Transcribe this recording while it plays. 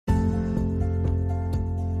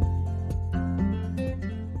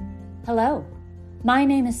Hello, my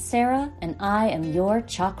name is Sarah and I am your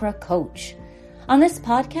chakra coach. On this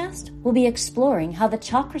podcast, we'll be exploring how the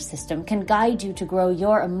chakra system can guide you to grow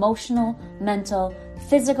your emotional, mental,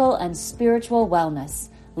 physical, and spiritual wellness,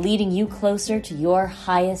 leading you closer to your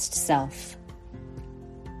highest self.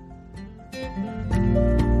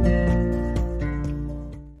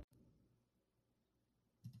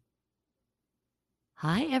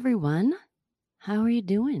 Hi, everyone. How are you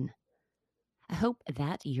doing? I hope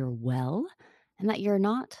that you're well and that you're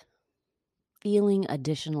not feeling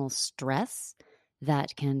additional stress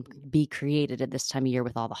that can be created at this time of year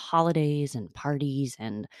with all the holidays and parties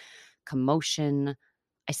and commotion.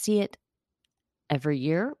 I see it every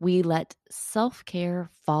year. We let self-care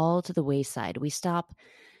fall to the wayside. We stop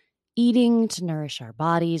eating to nourish our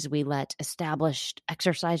bodies. We let established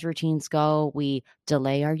exercise routines go. We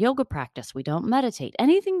delay our yoga practice. We don't meditate.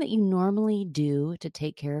 Anything that you normally do to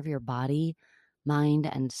take care of your body, mind,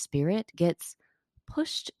 and spirit gets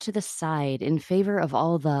pushed to the side in favor of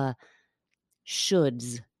all the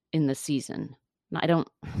shoulds in the season. I don't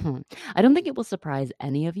I don't think it will surprise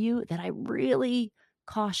any of you that I really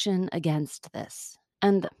caution against this.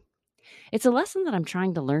 And it's a lesson that I'm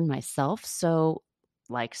trying to learn myself. So,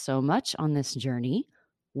 like so much on this journey,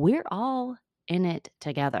 we're all in it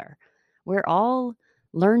together. We're all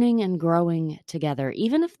learning and growing together,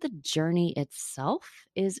 even if the journey itself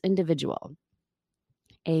is individual.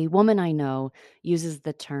 A woman I know uses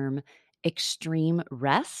the term extreme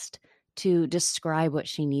rest to describe what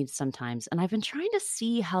she needs sometimes. And I've been trying to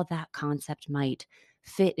see how that concept might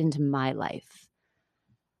fit into my life.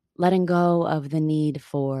 Letting go of the need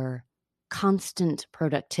for constant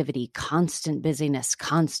productivity, constant busyness,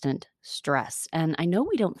 constant stress. And I know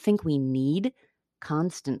we don't think we need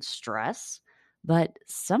constant stress, but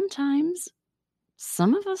sometimes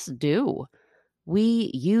some of us do. We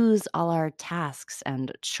use all our tasks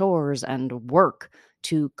and chores and work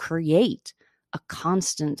to create a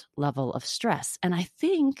constant level of stress. And I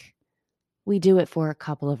think we do it for a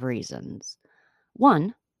couple of reasons.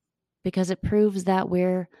 One, because it proves that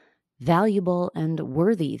we're valuable and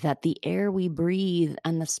worthy, that the air we breathe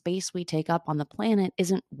and the space we take up on the planet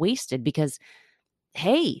isn't wasted because,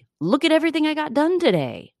 hey, look at everything I got done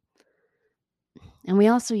today. And we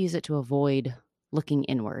also use it to avoid looking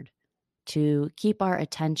inward, to keep our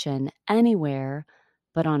attention anywhere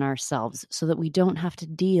but on ourselves so that we don't have to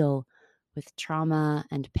deal with trauma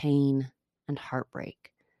and pain and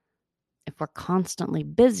heartbreak. If we're constantly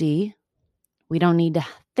busy, we don't need to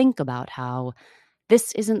think about how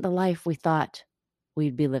this isn't the life we thought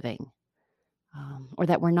we'd be living, or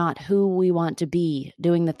that we're not who we want to be,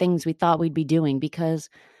 doing the things we thought we'd be doing, because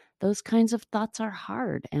those kinds of thoughts are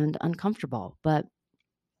hard and uncomfortable. But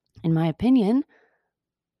in my opinion,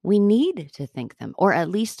 we need to think them, or at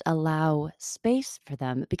least allow space for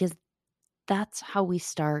them, because that's how we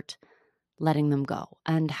start letting them go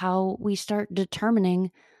and how we start determining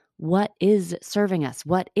what is serving us,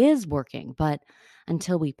 what is working. But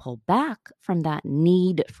until we pull back from that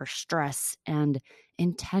need for stress and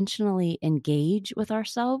intentionally engage with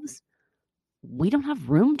ourselves, we don't have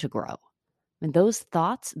room to grow. And those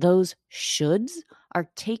thoughts, those shoulds, are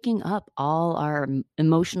taking up all our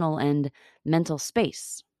emotional and mental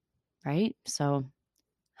space, right? So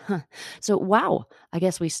wow, I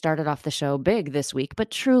guess we started off the show big this week,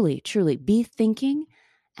 but truly, be thinking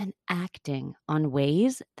and acting on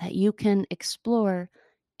ways that you can explore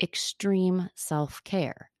extreme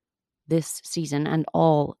self-care this season and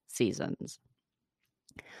all seasons.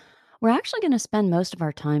 We're actually going to spend most of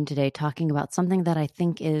our time today talking about something that I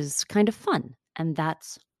think is kind of fun, and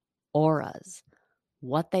that's auras.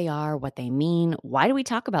 What they are, what they mean, why do we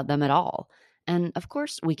talk about them at all? And of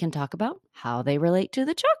course, we can talk about how they relate to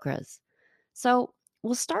the chakras. So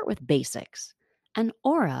we'll start with basics. An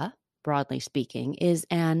aura, broadly speaking, is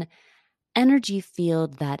an energy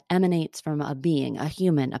field that emanates from a being, a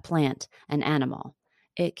human, a plant, an animal.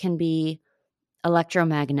 It can be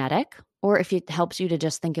electromagnetic, or if it helps you to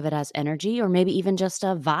just think of it as energy, or maybe even just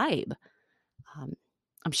a vibe. Um,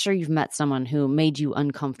 I'm sure you've met someone who made you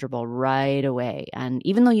uncomfortable right away. And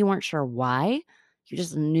even though you weren't sure why, you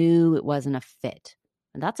just knew it wasn't a fit.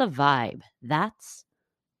 And that's a vibe. That's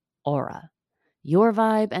aura. Your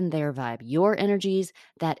vibe and their vibe, your energies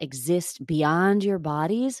that exist beyond your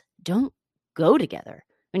bodies don't go together.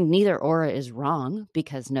 I mean, neither aura is wrong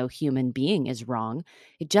because no human being is wrong.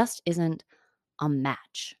 It just isn't a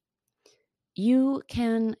match. You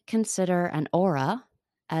can consider an aura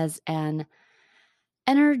as an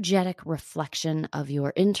energetic reflection of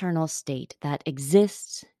your internal state that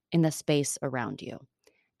exists in the space around you.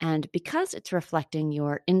 And because it's reflecting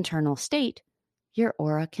your internal state, your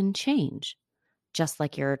aura can change. Just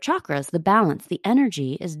like your chakras, the balance, the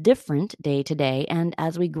energy is different day to day and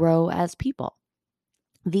as we grow as people.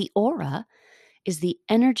 The aura is the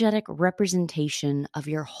energetic representation of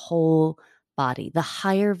your whole body, the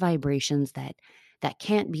higher vibrations that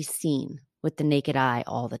can't be seen with the naked eye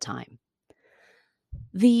all the time.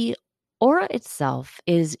 The aura itself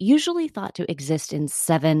is usually thought to exist in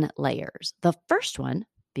 7 layers. The first one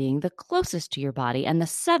being the closest to your body and the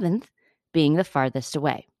seventh being the farthest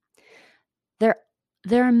away. There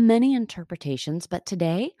there are many interpretations, but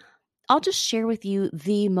today I'll just share with you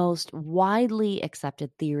the most widely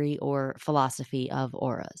accepted theory or philosophy of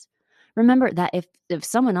auras. Remember that if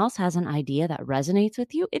someone else has an idea that resonates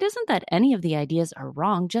with you, it isn't that any of the ideas are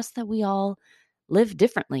wrong, just that we all live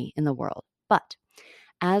differently in the world. But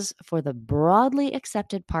as for the broadly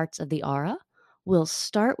accepted parts of the aura, we'll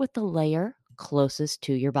start with the layer closest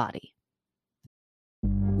to your body.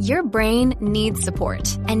 Your brain needs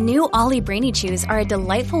support, and new Ollie Brainy Chews are a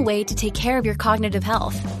delightful way to take care of your cognitive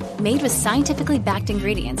health. Made with scientifically backed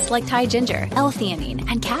ingredients like Thai ginger, L-theanine,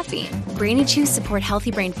 and caffeine, Brainy Chews support healthy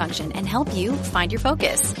brain function and help you find your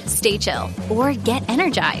focus, stay chill, or get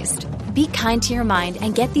energized. Be kind to your mind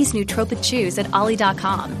and get these nootropic chews at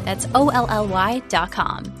ollie.com. That's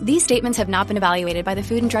OLLY.com. These statements have not been evaluated by the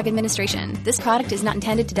Food and Drug Administration. This product is not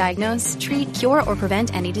intended to diagnose, treat, cure, or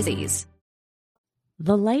prevent any disease.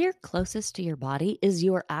 The layer closest to your body is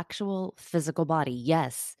your actual physical body.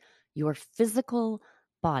 Yes, your physical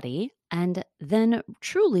body. And then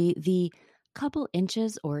truly the couple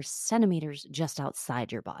inches or centimeters just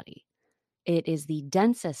outside your body. It is the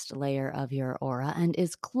densest layer of your aura and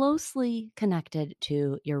is closely connected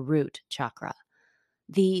to your root chakra.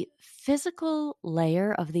 The physical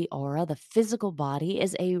layer of the aura, the physical body,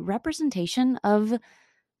 is a representation of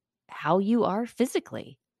how you are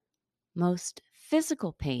physically. Most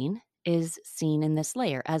physical pain is seen in this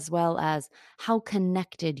layer, as well as how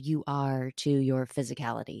connected you are to your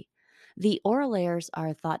physicality. The aura layers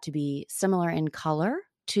are thought to be similar in color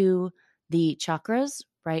to the chakras,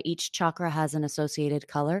 right? Each chakra has an associated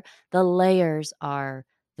color. The layers are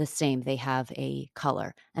the same, they have a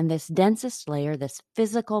color. And this densest layer, this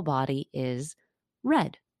physical body, is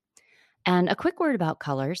red. And a quick word about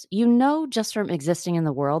colors. You know, just from existing in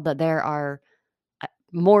the world, that there are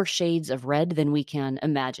more shades of red than we can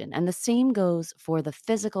imagine. And the same goes for the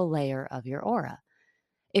physical layer of your aura.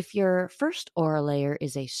 If your first aura layer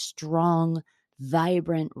is a strong,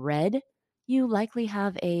 vibrant red, you likely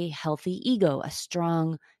have a healthy ego, a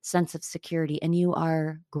strong sense of security, and you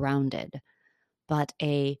are grounded. But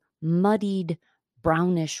a muddied,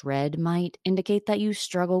 brownish red might indicate that you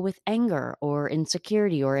struggle with anger or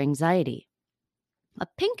insecurity or anxiety. A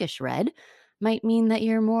pinkish red might mean that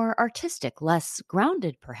you're more artistic, less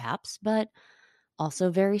grounded perhaps, but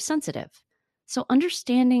also very sensitive. So,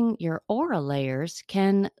 understanding your aura layers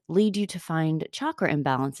can lead you to find chakra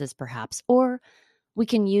imbalances, perhaps, or we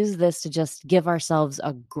can use this to just give ourselves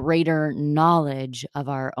a greater knowledge of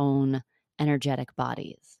our own energetic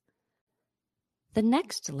bodies. The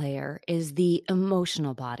next layer is the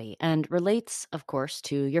emotional body and relates, of course,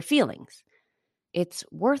 to your feelings. It's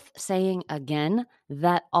worth saying again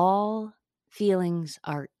that all feelings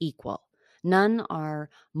are equal. None are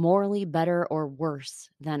morally better or worse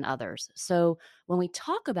than others. So when we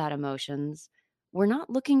talk about emotions, we're not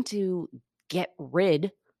looking to get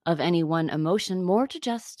rid of any one emotion, more to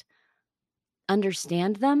just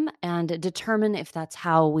understand them and determine if that's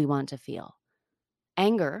how we want to feel.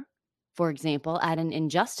 Anger, for example, at an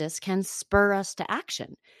injustice can spur us to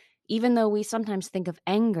action, even though we sometimes think of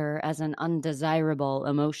anger as an undesirable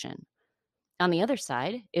emotion. On the other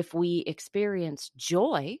side, if we experience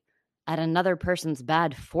joy at another person's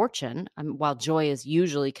bad fortune, while joy is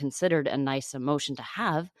usually considered a nice emotion to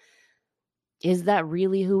have, is that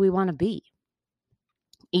really who we want to be?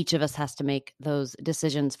 Each of us has to make those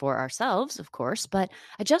decisions for ourselves, of course, but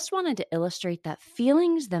I just wanted to illustrate that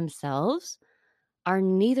feelings themselves are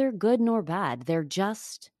neither good nor bad. They're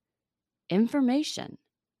just information.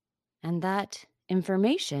 And that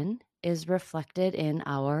information is reflected in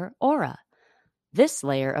our aura, this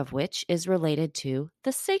layer of which is related to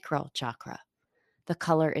the sacral chakra. The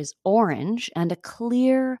color is orange, and a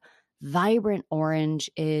clear, vibrant orange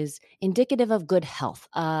is indicative of good health,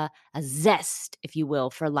 a zest, if you will,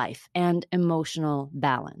 for life and emotional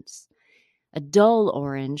balance. A dull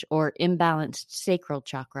orange or imbalanced sacral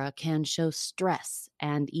chakra can show stress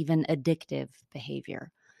and even addictive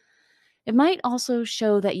behavior. It might also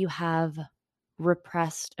show that you have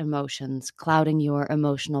repressed emotions clouding your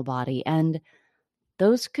emotional body, and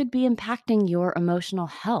those could be impacting your emotional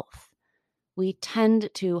health. We tend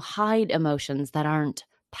to hide emotions that aren't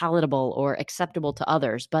palatable or acceptable to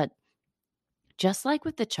others, but just like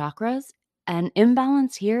with the chakras, an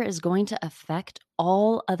imbalance here is going to affect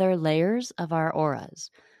all other layers of our auras.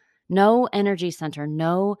 No energy center,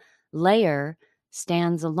 no layer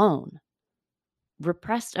stands alone.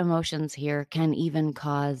 Repressed emotions here can even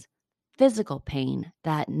cause physical pain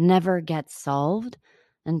that never gets solved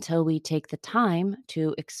until we take the time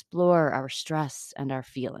to explore our stress and our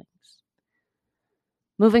feelings.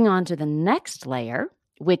 Moving on to the next layer,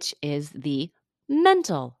 which is the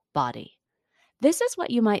mental body. This is what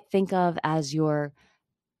you might think of as your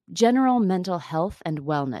general mental health and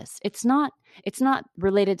wellness. It's not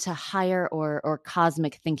related to higher or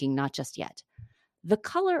cosmic thinking, not just yet. The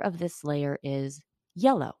color of this layer is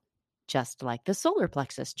yellow, just like the solar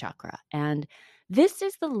plexus chakra. And this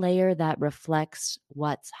is the layer that reflects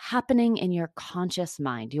what's happening in your conscious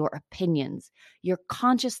mind, your opinions, your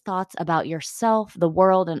conscious thoughts about yourself, the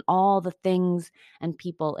world, and all the things and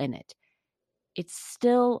people in it. It's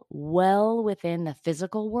still well within the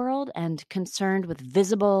physical world and concerned with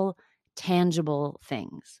visible, tangible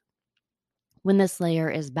things. When this layer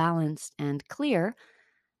is balanced and clear,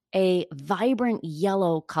 a vibrant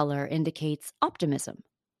yellow color indicates optimism,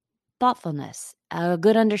 thoughtfulness, a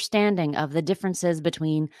good understanding of the differences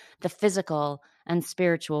between the physical and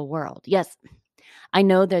spiritual world. Yes, I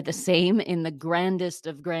know they're the same in the grandest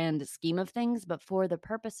of grand scheme of things, but for the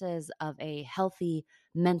purposes of a healthy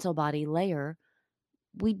mental body layer,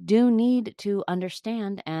 we do need to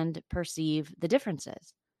understand and perceive the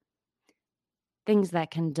differences. Things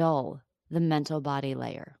that can dull the mental body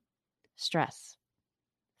layer: stress,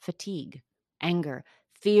 fatigue, anger,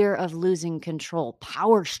 fear of losing control,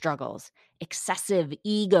 power struggles, excessive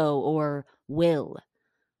ego or will,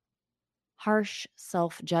 harsh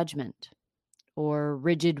self-judgment, or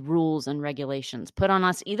rigid rules and regulations put on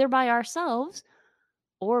us either by ourselves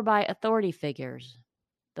or by authority figures.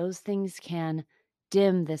 Those things can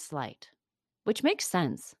dim this light, which makes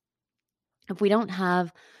sense. If we don't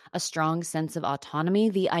have a strong sense of autonomy,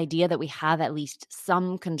 the idea that we have at least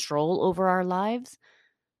some control over our lives,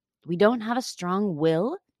 we don't have a strong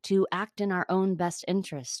will to act in our own best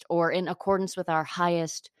interest or in accordance with our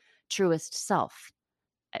highest, truest self.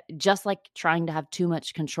 Just like trying to have too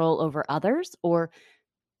much control over others, or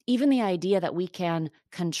even the idea that we can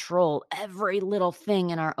control every little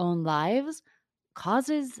thing in our own lives,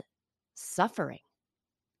 causes suffering.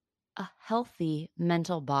 A healthy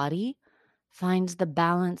mental body finds the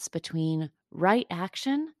balance between right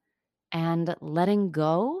action and letting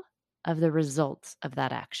go of the results of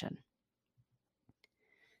that action.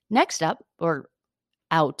 Next up, or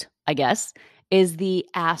out, I guess, is the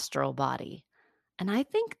astral body. And I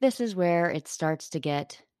think this is where it starts to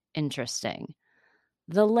get interesting.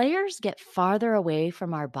 The layers get farther away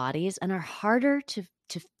from our bodies and are harder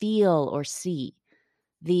to feel or see.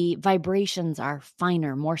 The vibrations are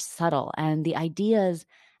finer, more subtle, and the ideas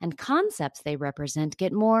and concepts they represent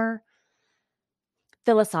get more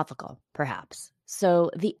philosophical, perhaps.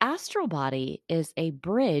 So the astral body is a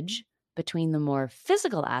bridge between the more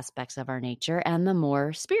physical aspects of our nature and the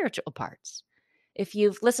more spiritual parts. If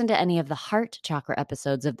you've listened to any of the heart chakra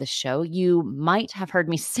episodes of the show, you might have heard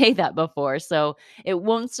me say that before, so it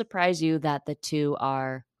won't surprise you that the two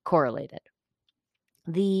are correlated.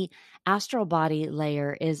 The astral body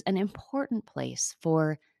layer is an important place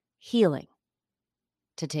for healing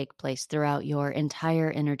to take place throughout your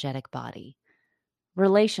entire energetic body.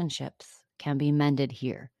 Relationships can be mended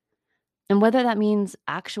here. And whether that means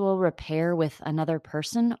actual repair with another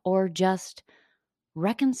person or just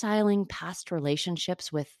reconciling past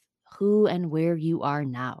relationships with who and where you are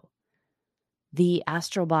now, the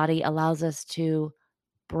astral body allows us to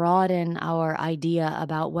broaden our idea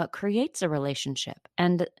about what creates a relationship.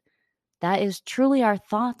 And that is truly our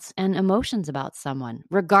thoughts and emotions about someone,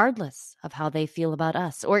 regardless of how they feel about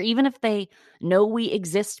us, or even if they know we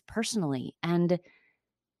exist personally, and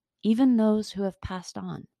even those who have passed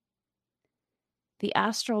on. The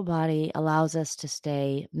astral body allows us to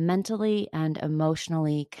stay mentally and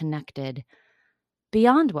emotionally connected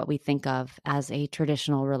beyond what we think of as a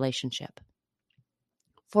traditional relationship.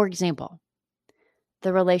 For example,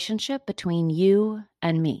 the relationship between you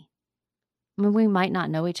and me. I mean, we might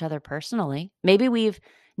not know each other personally. Maybe we've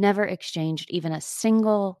never exchanged even a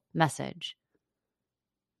single message,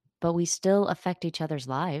 but we still affect each other's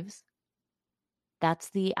lives.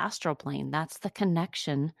 That's the astral plane. That's the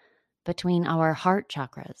connection between our heart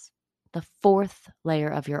chakras, the fourth layer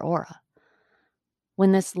of your aura.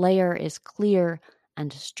 When this layer is clear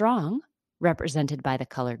and strong, represented by the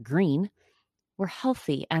color green, we're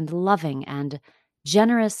healthy and loving and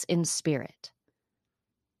generous in spirit.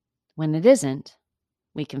 When it isn't,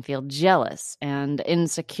 we can feel jealous and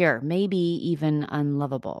insecure, maybe even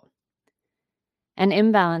unlovable. An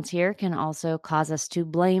imbalance here can also cause us to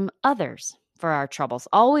blame others for our troubles,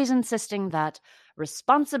 always insisting that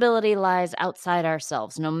responsibility lies outside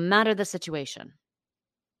ourselves, no matter the situation.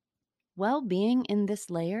 Well being in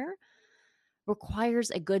this layer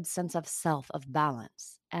requires a good sense of self, of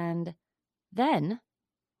balance. And then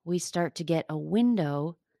we start to get a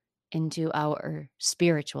window into our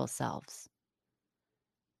spiritual selves,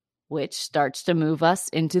 which starts to move us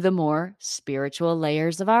into the more spiritual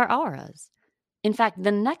layers of our auras. In fact,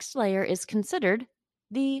 the next layer is considered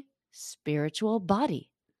the spiritual body.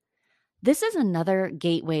 This is another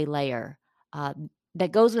gateway layer uh,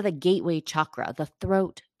 that goes with a gateway chakra, the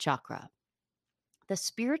throat chakra. The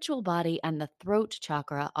spiritual body and the throat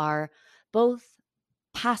chakra are both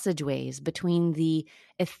passageways between the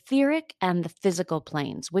etheric and the physical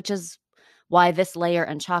planes, which is why this layer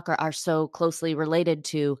and chakra are so closely related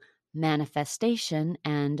to manifestation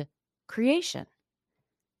and creation.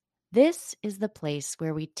 This is the place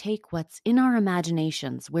where we take what's in our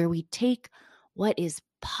imaginations, where we take what is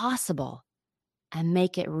possible and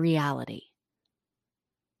make it reality.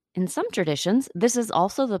 In some traditions, this is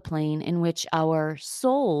also the plane in which our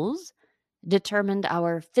souls determined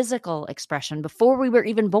our physical expression before we were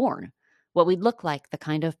even born, what we'd look like, the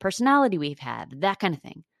kind of personality we've had, that kind of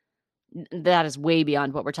thing. That is way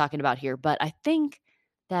beyond what we're talking about here, but I think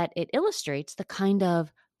that it illustrates the kind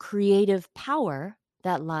of creative power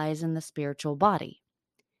that lies in the spiritual body.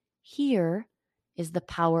 Here is the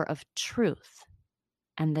power of truth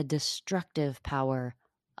and the destructive power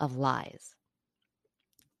of lies.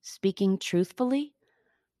 Speaking truthfully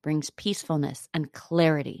brings peacefulness and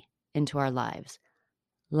clarity into our lives.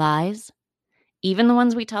 Lies, even the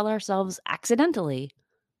ones we tell ourselves accidentally,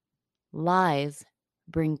 lies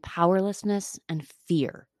bring powerlessness and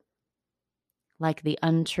fear. Like the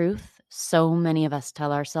untruth, so many of us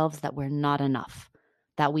tell ourselves that we're not enough,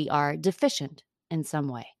 that we are deficient in some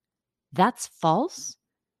way. That's false,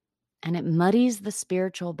 and it muddies the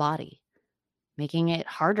spiritual body, making it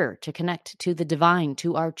harder to connect to the divine,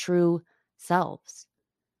 to our true selves.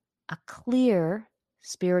 A clear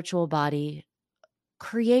spiritual body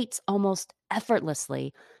creates almost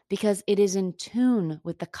effortlessly because it is in tune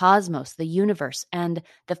with the cosmos, the universe, and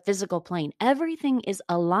the physical plane. Everything is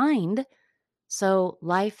aligned, so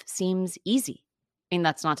life seems easy. I mean,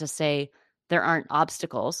 that's not to say there aren't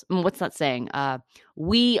obstacles. What's that saying?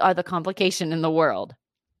 We are the complication in the world.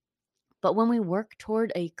 But when we work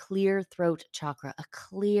toward a clear throat chakra, a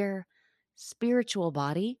clear spiritual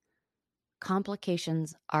body,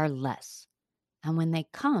 complications are less. And when they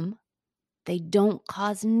come, they don't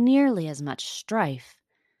cause nearly as much strife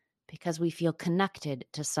because we feel connected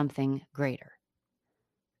to something greater.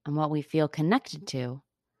 And what we feel connected to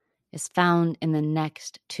is found in the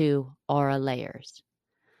next two aura layers.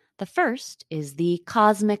 The first is the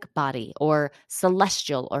cosmic body, or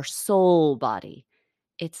celestial or soul body.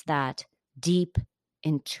 It's that deep,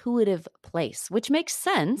 intuitive place, which makes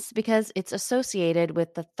sense because it's associated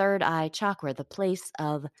with the third eye chakra, the place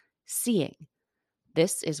of seeing.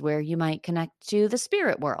 This is where you might connect to the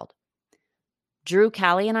spirit world. Drew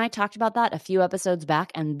Callie and I talked about that a few episodes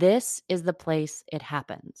back, and this is the place it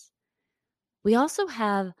happens. We also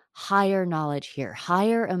have higher knowledge here,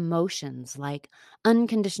 higher emotions like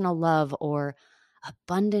unconditional love or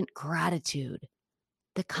abundant gratitude,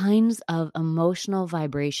 the kinds of emotional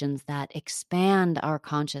vibrations that expand our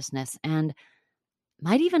consciousness and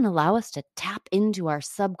might even allow us to tap into our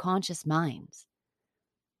subconscious minds.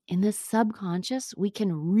 In the subconscious, we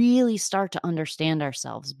can really start to understand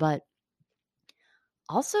ourselves, but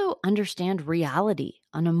also understand reality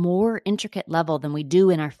on a more intricate level than we do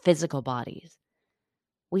in our physical bodies.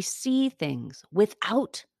 We see things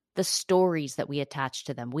without the stories that we attach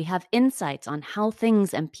to them. We have insights on how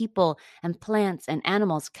things and people and plants and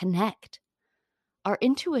animals connect. Our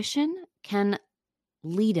intuition can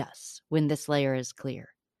lead us when this layer is clear.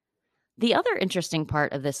 The other interesting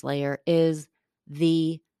part of this layer is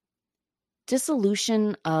the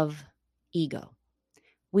dissolution of ego.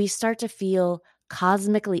 We start to feel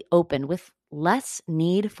cosmically open with less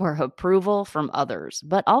need for approval from others,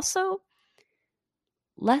 but also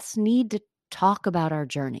less need to talk about our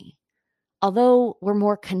journey. Although we're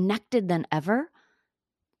more connected than ever,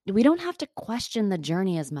 we don't have to question the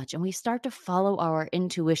journey as much, and we start to follow our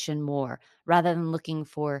intuition more rather than looking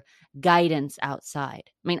for guidance outside.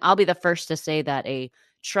 I mean, I'll be the first to say that a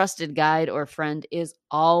trusted guide or friend is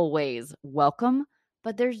always welcome,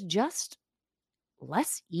 but there's just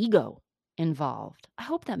less ego involved. I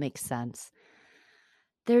hope that makes sense.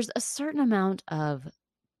 There's a certain amount of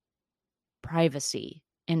privacy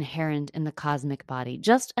inherent in the cosmic body,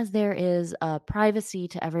 just as there is a privacy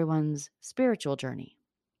to everyone's spiritual journey.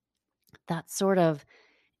 That sort of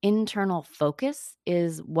internal focus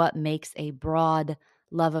is what makes a broad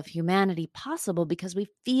love of humanity possible because we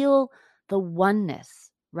feel the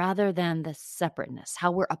oneness rather than the separateness,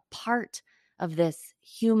 how we're a part of this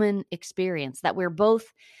human experience, that we're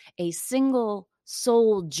both a single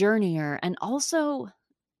soul journeyer and also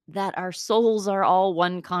that our souls are all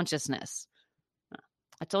one consciousness.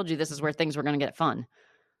 I told you this is where things were going to get fun.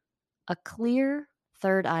 A clear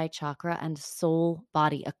third eye chakra and soul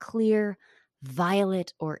body, a clear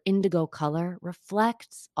violet or indigo color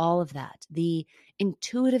reflects all of that, the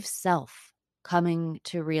intuitive self coming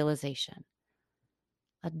to realization.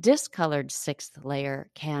 A discolored sixth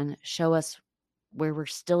layer can show us where we're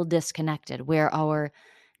still disconnected, where our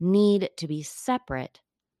need to be separate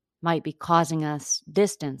might be causing us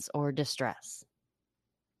distance or distress.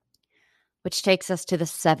 Which takes us to the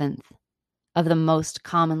seventh of the most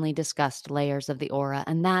commonly discussed layers of the aura,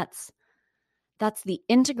 and that's the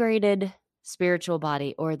integrated spiritual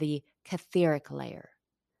body, or the etheric layer.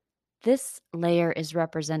 This layer is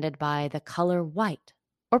represented by the color white,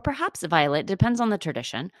 or perhaps violet, depends on the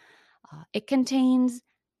tradition. It contains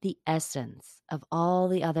the essence of all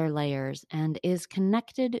the other layers and is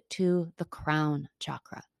connected to the crown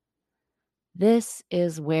chakra. This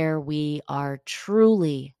is where we are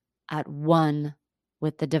truly at one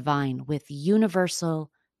with the divine, with universal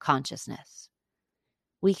consciousness.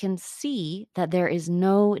 We can see that there is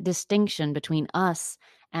no distinction between us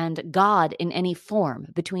and God in any form,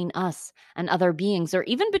 between us and other beings, or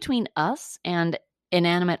even between us and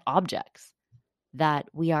inanimate objects, that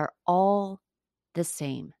we are all the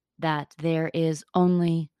same, that there is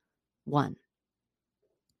only one.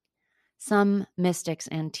 Some mystics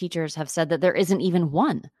and teachers have said that there isn't even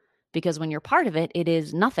one, because when you're part of it, it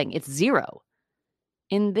is nothing, it's zero.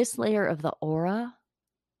 In this layer of the aura,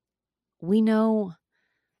 we know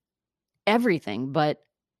everything, but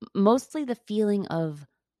mostly the feeling of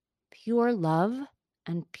pure love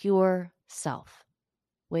and pure self,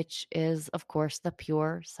 which is, of course, the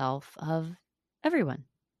pure self of everyone.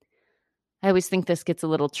 I always think this gets a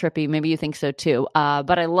little trippy. Maybe you think so too.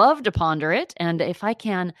 But I love to ponder it. And if I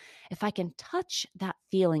can touch that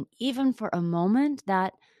feeling, even for a moment,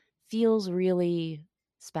 that feels really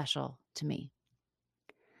special to me.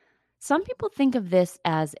 Some people think of this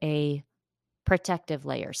as a protective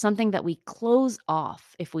layer, something that we close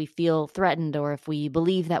off if we feel threatened or if we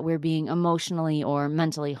believe that we're being emotionally or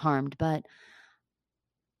mentally harmed. But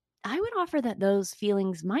I would offer that those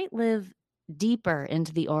feelings might live deeper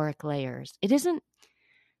into the auric layers. It isn't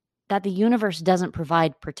that the universe doesn't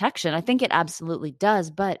provide protection. I think it absolutely does,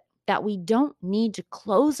 but that we don't need to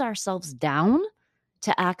close ourselves down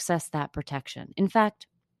to access that protection. In fact,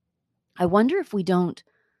 I wonder if we don't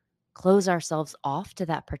close ourselves off to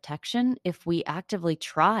that protection if we actively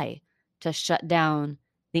try to shut down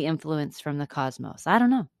the influence from the cosmos. I don't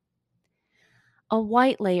know. A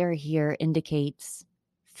white layer here indicates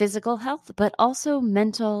physical health, but also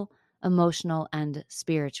mental, emotional, and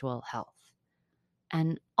spiritual health.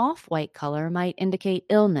 An off-white color might indicate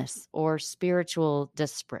illness or spiritual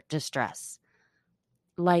distress,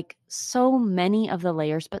 like so many of the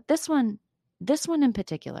layers, but this one in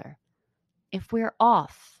particular. If we're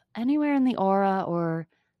off anywhere in the aura or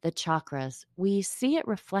the chakras, we see it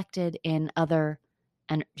reflected in other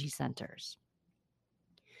energy centers.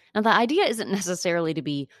 Now, the idea isn't necessarily to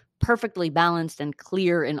be perfectly balanced and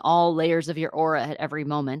clear in all layers of your aura at every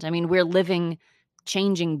moment. I mean, we're living,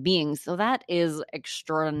 changing beings, so that is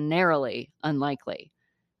extraordinarily unlikely.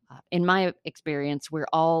 In my experience, we're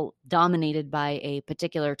all dominated by a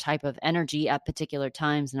particular type of energy at particular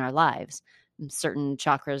times in our lives. Certain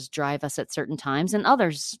chakras drive us at certain times, and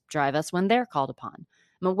others drive us when they're called upon.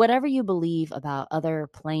 But whatever you believe about other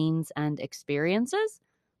planes and experiences,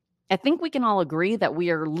 I think we can all agree that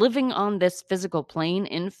we are living on this physical plane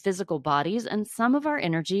in physical bodies, and some of our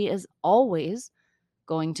energy is always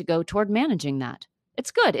going to go toward managing that.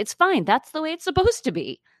 It's good. It's fine. That's the way it's supposed to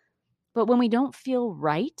be. But when we don't feel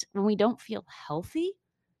right, when we don't feel healthy,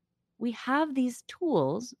 we have these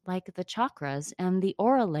tools like the chakras and the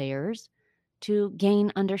aura layers to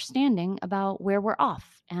gain understanding about where we're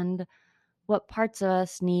off and what parts of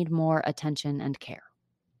us need more attention and care.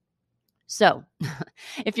 So,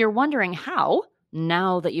 if you're wondering how,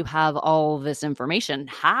 now that you have all this information,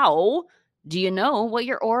 how do you know what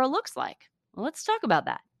your aura looks like? Well, let's talk about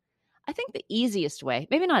that. I think the easiest way,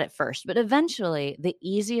 maybe not at first, but eventually the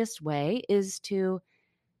easiest way is to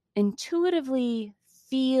intuitively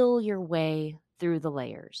feel your way through the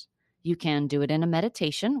layers. You can do it in a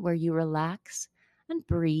meditation where you relax and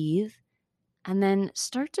breathe and then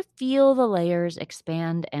start to feel the layers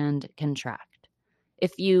expand and contract.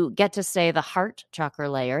 If you get to, say, the heart chakra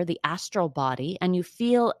layer, the astral body, and you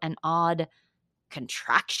feel an odd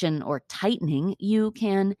contraction or tightening, you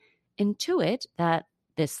can intuit that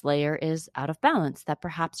this layer is out of balance, that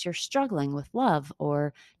perhaps you're struggling with love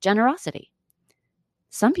or generosity.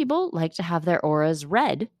 Some people like to have their auras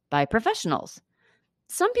read by professionals.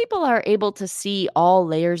 Some people are able to see all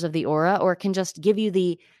layers of the aura or can just give you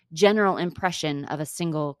the general impression of a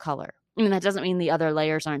single color. I mean, that doesn't mean the other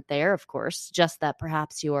layers aren't there, of course, just that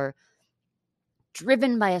perhaps you're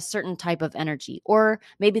driven by a certain type of energy, or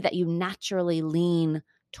maybe that you naturally lean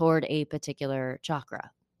toward a particular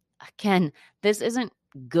chakra. Again, this isn't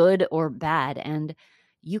good or bad, and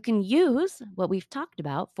you can use what we've talked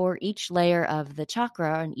about for each layer of the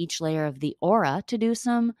chakra and each layer of the aura to do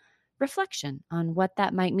some reflection on what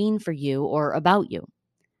that might mean for you or about you.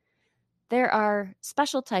 There are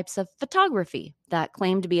special types of photography that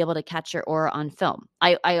claim to be able to catch your aura on film.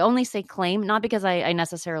 I only say claim, not because I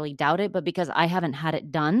necessarily doubt it, but because I haven't had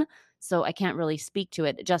it done. So I can't really speak to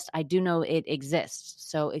it. Just I do know it exists.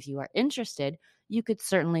 So if you are interested, you could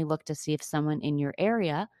certainly look to see if someone in your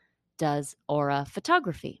area does aura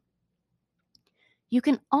photography. You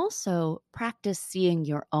can also practice seeing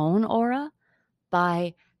your own aura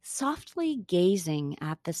by softly gazing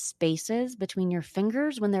at the spaces between your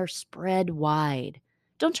fingers when they're spread wide.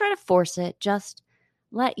 Don't try to force it, just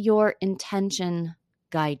let your intention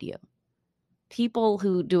guide you. People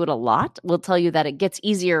who do it a lot will tell you that it gets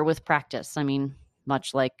easier with practice. I mean,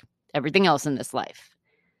 much like everything else in this life.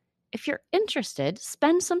 If you're interested,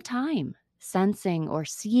 spend some time sensing or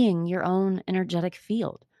seeing your own energetic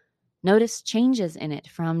field. Notice changes in it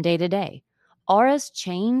from day to day. Auras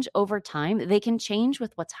change over time. They can change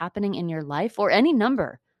with what's happening in your life or any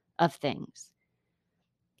number of things.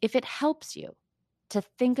 If it helps you to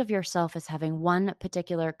think of yourself as having one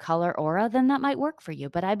particular color aura, then that might work for you.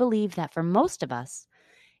 But I believe that for most of us,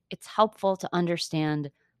 it's helpful to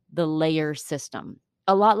understand the layer system.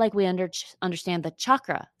 A lot like we understand the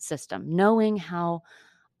chakra system, knowing how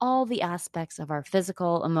all the aspects of our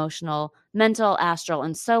physical, emotional, mental, astral,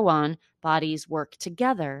 and so on bodies work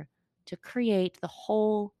together to create the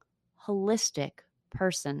whole holistic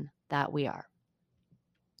person that we are.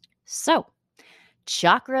 So,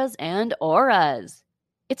 chakras and auras.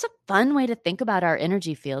 It's a fun way to think about our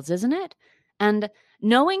energy fields, isn't it? And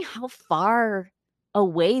knowing how far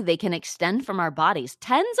away they can extend from our bodies,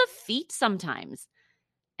 tens of feet sometimes.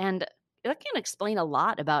 And that can explain a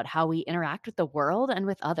lot about how we interact with the world and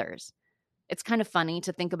with others. It's kind of funny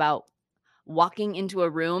to think about walking into a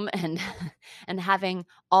room and and having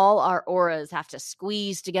all our auras have to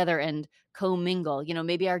squeeze together and commingle.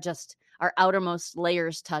 Maybe our outermost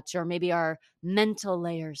layers touch, or maybe our mental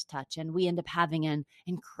layers touch, and we end up having an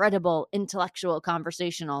incredible intellectual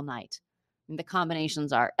conversation all night. And the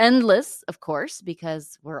combinations are endless, of course,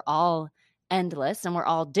 because we're all endless and we're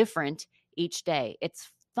all different each day.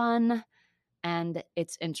 It's fun and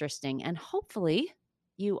it's interesting, and hopefully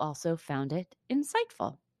you also found it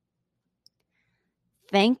insightful.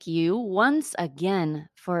 Thank you once again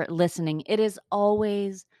for listening. It is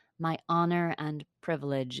always my honor and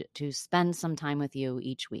privilege to spend some time with you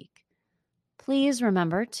each week. Please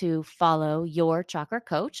remember to follow Your Chakra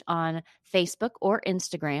Coach on Facebook or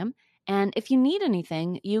Instagram. And if you need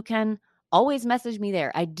anything, you can always message me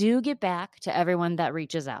there. I do get back to everyone that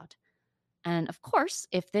reaches out. And of course,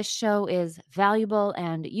 if this show is valuable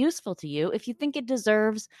and useful to you, if you think it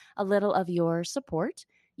deserves a little of your support,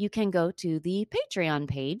 you can go to the Patreon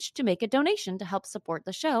page to make a donation to help support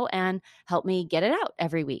the show and help me get it out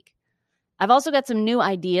every week. I've also got some new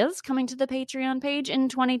ideas coming to the Patreon page in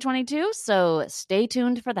 2022, so stay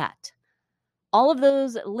tuned for that. All of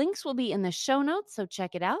those links will be in the show notes, so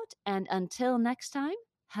check it out. And until next time,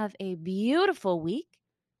 have a beautiful week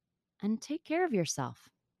and take care of yourself.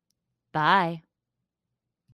 Bye.